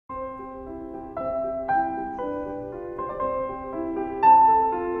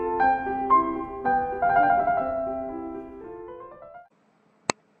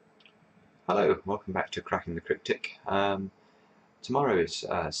welcome back to Cracking the Cryptic. Tomorrow is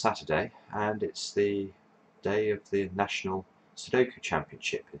Saturday, and it's the day of the National Sudoku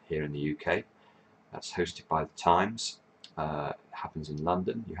Championship here in the UK. That's hosted by the Times. It happens in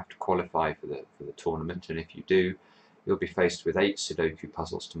London. You have to qualify for the tournament, and if you do, you'll be faced with 8 Sudoku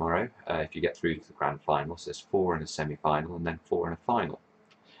puzzles tomorrow. If you get through to the grand final, so there's 4 in a semi-final and then 4 in a final.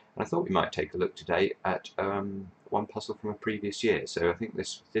 And I thought we might take a look today at one puzzle from a previous year. So I think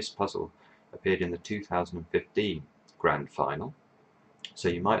this puzzle appeared in the 2015 grand final. So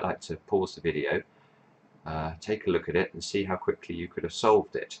you might like to pause the video, take a look at it and see how quickly you could have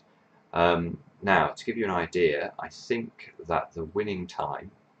solved it. Now, to give you an idea, I think that the winning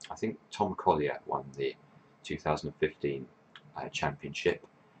time, I think Tom Collier won the 2015 championship,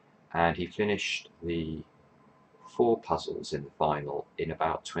 and he finished the 4 puzzles in the final in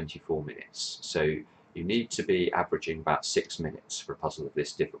about 24 minutes. So you need to be averaging about 6 minutes for a puzzle of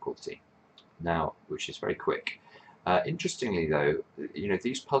this difficulty, now, which is very quick. Interestingly though,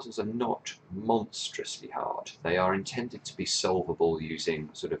 these puzzles are not monstrously hard. They are intended to be solvable using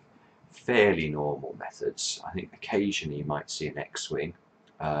sort of fairly normal methods. I think occasionally you might see an X-wing,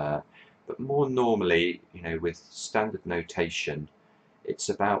 but more normally, with standard notation, it's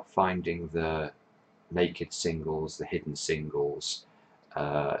about finding the naked singles, the hidden singles,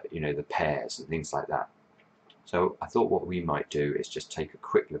 the pairs and things like that. So I thought what we might do is just take a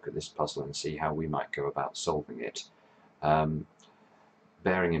quick look at this puzzle and see how we might go about solving it,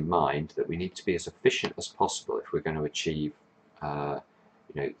 bearing in mind that we need to be as efficient as possible if we're going to achieve the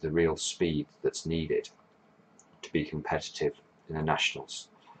real speed that's needed to be competitive in a nationals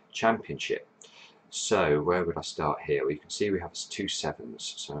championship. So where would I start here? Well, you can see we have 2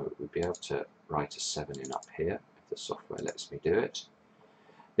 7s, so we'll be able to write a 7 in up here if the software lets me do it.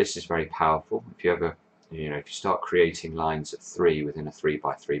 This is very powerful. If you ever, if you start creating lines of 3 within a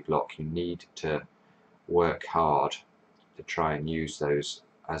 3x3 block, you need to work hard to try and use those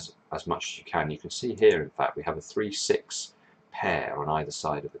as much as you can. You can see here, in fact, we have a 3-6 pair on either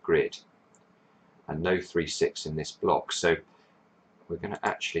side of the grid, and no 3-6 in this block. So we're going to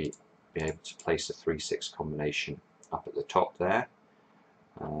actually be able to place a 3-6 combination up at the top there.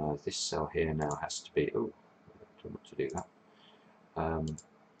 This cell here now has to be, oh, I don't want to do that.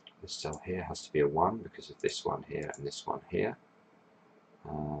 This cell here has to be a 1 because of this one here and this one here.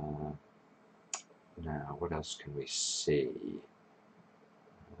 Now, what else can we see?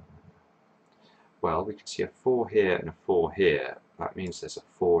 Well, we can see a 4 here and a 4 here. That means there's a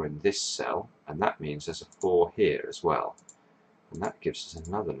 4 in this cell, and that means there's a 4 here as well. And that gives us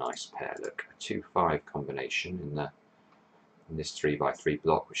another nice pair. Look, a 2-5 combination in this 3x3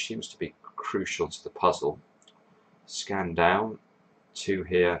 block, which seems to be crucial to the puzzle. Scan down, 2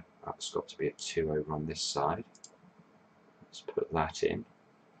 here. That's got to be a 2 over on this side. Let's put that in.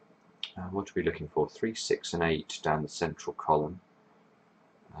 What are we looking for? 3, 6 and 8 down the central column,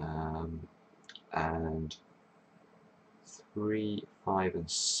 and 3, 5 and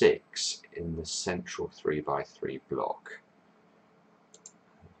 6 in the central 3x3 block.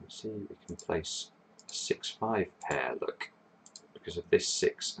 You can see we can place a 6-5 pair, look, because of this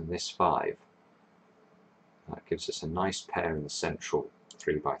 6 and this 5. That gives us a nice pair in the central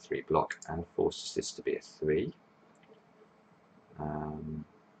 3x3 block and forces this to be a 3.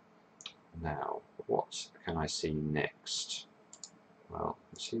 Now, what can I see next? Well,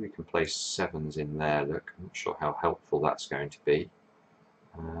 let's see, we can place 7s in there. Look, I'm not sure how helpful that's going to be.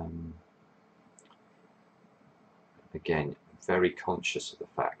 Again, very conscious of the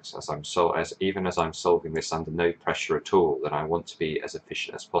fact, even as I'm solving this under no pressure at all, that I want to be as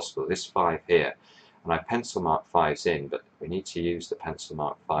efficient as possible. This 5 here, and I pencil mark 5s in, but we need to use the pencil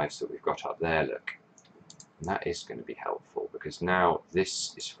mark 5s that we've got up there, look. And that is going to be helpful, because now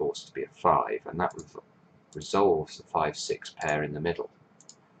this is forced to be a 5, and that resolves the 5-6 pair in the middle,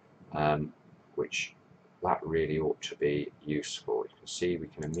 which that really ought to be useful. You can see we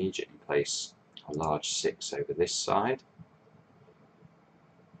can immediately place a large 6 over this side.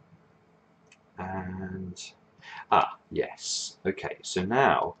 And, yes, okay, so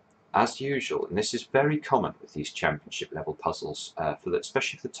now, as usual, and this is very common with these championship level puzzles,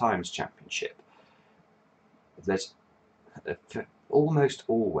 especially for the Times Championship, there's almost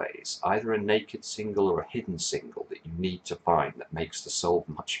always either a naked single or a hidden single that you need to find that makes the solve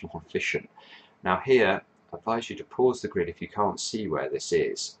much more efficient. Now here, I advise you to pause the grid if you can't see where this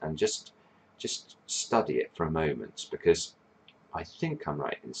is, and just study it for a moment, because I think I'm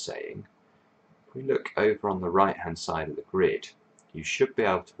right in saying, if we look over on the right hand side of the grid, you should be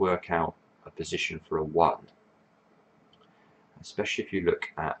able to work out a position for a 1, especially if you look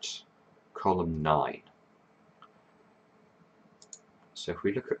at column 9. So if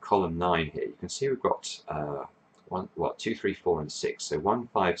we look at column 9 here, you can see we've got 2, 3, 4 and 6. So 1,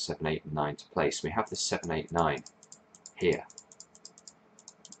 5, 7, 8 and 9 to place. We have this 7, 8, 9 here.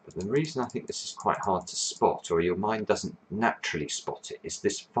 But the reason I think this is quite hard to spot, or your mind doesn't naturally spot it, is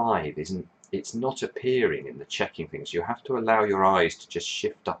this 5 it's not appearing in the checking things. You have to allow your eyes to just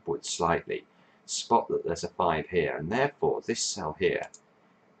shift upwards slightly, spot that there's a 5 here, and therefore this cell here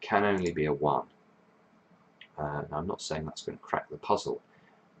can only be a 1. Now I'm not saying that's going to crack the puzzle,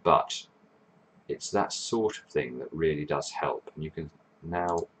 but it's that sort of thing that really does help. And you can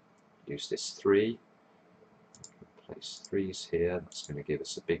now use this 3. Place 3s here. That's going to give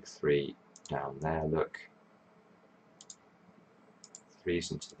us a big 3 down there. Look,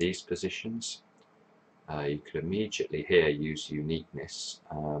 3s into these positions. You could immediately here use uniqueness.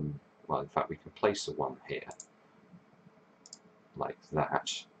 Well, in fact, we can place a 1 here, like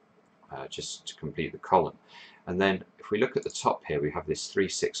that, just to complete the column. And then if we look at the top here, we have this 3,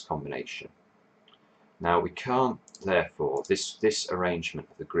 6 combination. Now we can't, therefore, this arrangement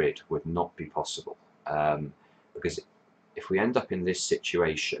of the grid would not be possible, because if we end up in this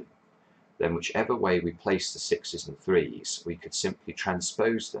situation, then whichever way we place the 6s and 3s, we could simply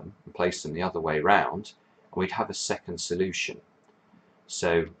transpose them and place them the other way round, and we'd have a second solution.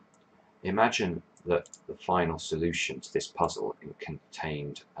 So imagine that the final solution to this puzzle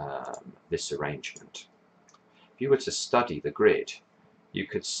contained this arrangement. If you were to study the grid, you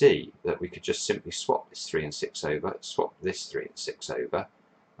could see that we could just simply swap this 3 and 6 over, swap this 3 and 6 over,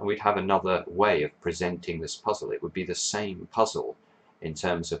 and we'd have another way of presenting this puzzle. It would be the same puzzle in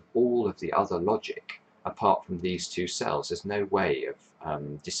terms of all of the other logic, apart from these 2 cells. There's no way of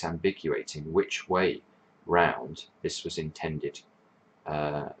disambiguating which way round this was intended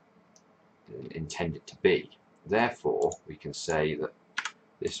to be. Therefore, we can say that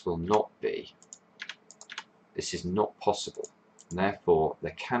this will not be, this is not possible. And therefore,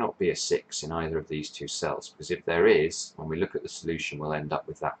 there cannot be a 6 in either of these 2 cells, because if there is, when we look at the solution, we'll end up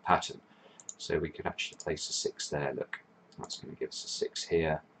with that pattern. So we could actually place a 6 there. Look, that's going to give us a 6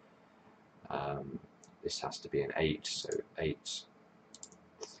 here. This has to be an 8, so 8,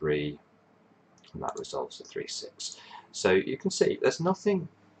 3, and that resolves to 3, 6. So you can see there's nothing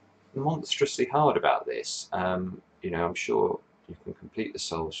monstrously hard about this. You know, I'm sure you can complete the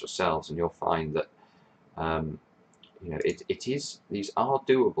solves yourselves, and you'll find that you know, these are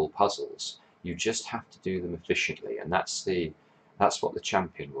doable puzzles. You just have to do them efficiently, and that's what the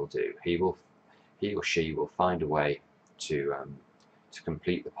champion will do. He or she will find a way to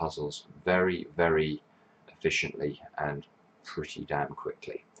complete the puzzles very, very efficiently and pretty damn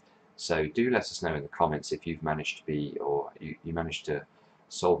quickly. So do let us know in the comments if you've managed to be, or you managed to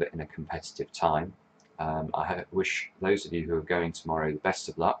solve it in a competitive time. I wish those of you who are going tomorrow the best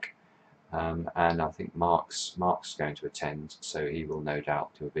of luck. And I think Mark's going to attend, so he will no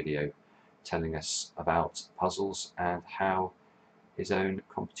doubt do a video telling us about puzzles and how his own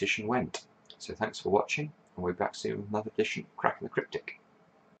competition went. So thanks for watching, and we'll be back soon with another edition of Cracking the Cryptic.